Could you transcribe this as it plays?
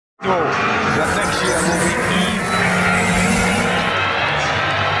goal that next year will be even.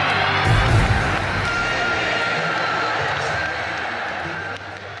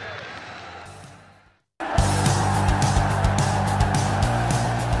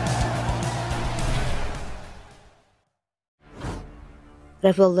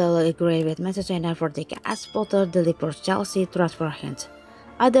 Rafael Leao agreed with Manchester United for the as Potter delivers Chelsea transfer hint.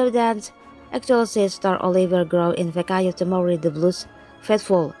 Other than actual star Olivier Giroud in Fikayo Tomori, the Blues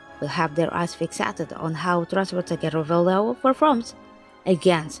faithful will have their eyes fixated on how transfer target Rafael Leaoperforms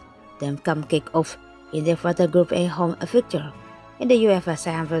against them come kick-off in their further Group A home fixture in the UEFA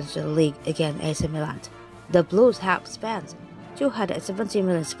Champions League against AC Milan. The Blues have spent £270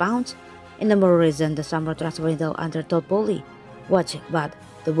 million in the more recent the summer transfer window under Todd Boehly. Watch, but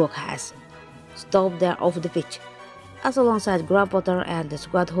the work has stopped there off the pitch, as alongside Graham Potter and the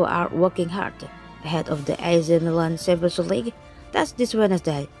squad who are working hard ahead of the AC Milan Champions League. That's this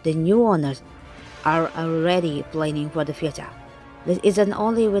Wednesday. The new owners are already planning for the future. This isn't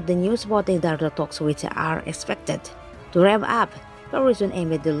only with the new sporting director talks which are expected to ramp up very soon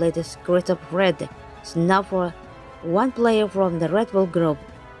amid the latest Christoph Freund snub for one player from the Red Bull Group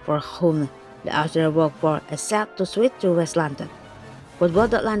for whom the Austrian work for a set to switch to West London. But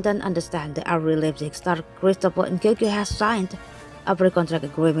what the London understand, the RB Leipzig star Christoph Freund has signed a pre-contract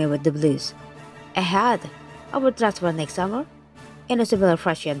agreement with the Blues ahead of a transfer next summer, in a similar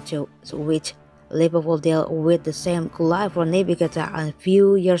fashion to which Liverpool dealt with the same club for Naby Keita a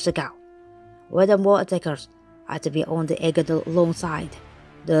few years ago. Whether more attackers are to be on the Eagles loan side,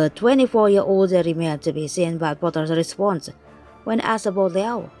 the 24-year-old remains to be seen, but Potter's response when asked about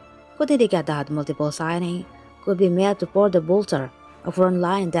Leao could indicate that multiple signings could be made to further bolster a front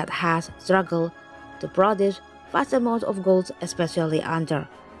line that has struggled to produce vast amounts of goals, especially under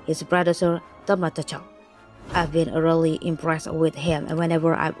his predecessor Tomori. I've been really impressed with him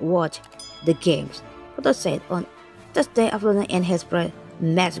whenever I've watched the games, Potter said on Thursday afternoon in his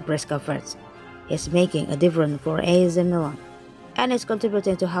match press conference. He's making a difference for AC Milan and is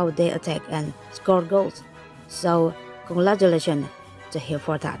contributing to how they attack and score goals, so congratulations to him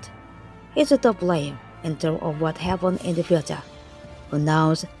for that. He's a top player in terms of what happens in the future. Who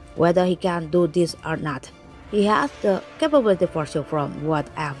knows whether he can do this or not? He has the capability for sure from what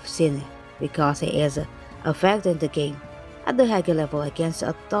I've seen, because he is affecting the game at the higher level against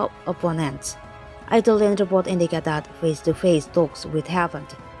a top opponent. Italian report indicate that face-to-face talks will happen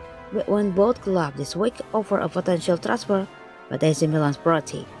when both clubs this week offer a potential transfer, but AC Milan's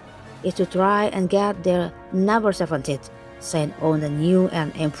priority is to try and get their number 17 signed on a new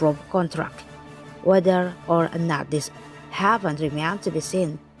and improved contract. Whether or not this happens remains to be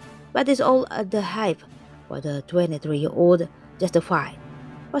seen, but it's all the hype for the 23-year-old justified?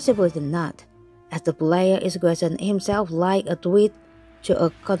 Possibly not, as the player is questioning himself like a tweet to a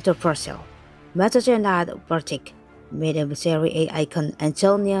controversial Manchester United critic made a Serie A icon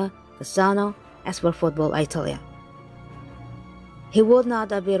Antonio Cassano as per Football Italian. He would not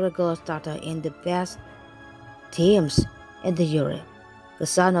be a regular starter in the best teams in the Europe,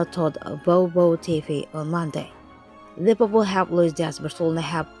 Cassano told Bobo TV on Monday. Liverpool have Luis Diaz, Barcelona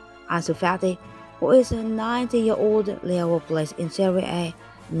have Ansu Fati, who is a 90-year-old. Leao plays in Serie A,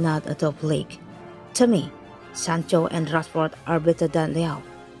 not a top league. To me, Sancho and Rashford are better than Leao.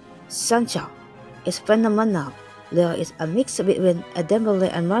 Sancho is phenomenal. Leao is a mix between Dembele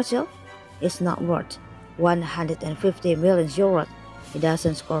and Martial. It's not worth 150 million euros. He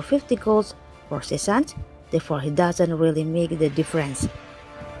doesn't score 50 goals for seasons, therefore he doesn't really make the difference.